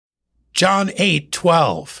John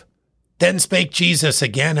 8:12. Then spake Jesus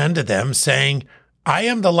again unto them, saying, I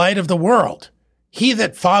am the light of the world. He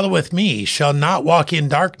that followeth me shall not walk in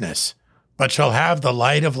darkness, but shall have the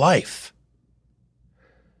light of life.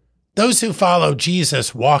 Those who follow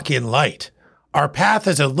Jesus walk in light. Our path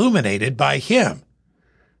is illuminated by him.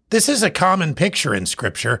 This is a common picture in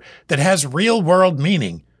Scripture that has real-world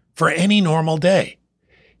meaning for any normal day.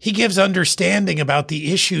 He gives understanding about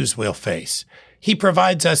the issues we'll face. He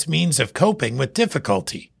provides us means of coping with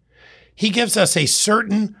difficulty. He gives us a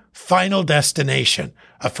certain final destination,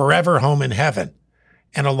 a forever home in heaven.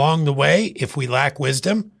 And along the way, if we lack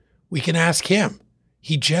wisdom, we can ask him.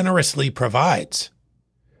 He generously provides.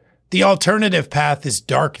 The alternative path is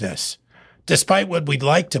darkness. Despite what we'd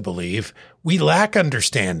like to believe, we lack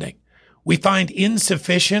understanding. We find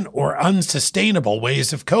insufficient or unsustainable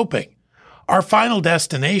ways of coping. Our final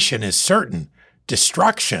destination is certain,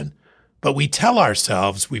 destruction, but we tell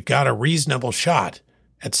ourselves we've got a reasonable shot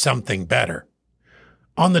at something better.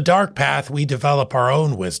 On the dark path, we develop our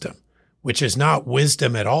own wisdom, which is not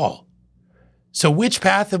wisdom at all. So which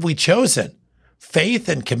path have we chosen? Faith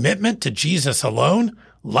and commitment to Jesus alone?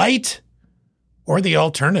 Light? Or the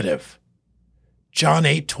alternative? John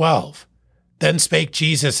 8:12. Then spake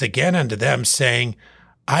Jesus again unto them, saying,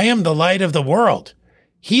 I am the light of the world.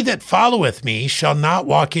 He that followeth me shall not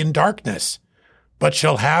walk in darkness, but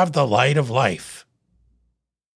shall have the light of life.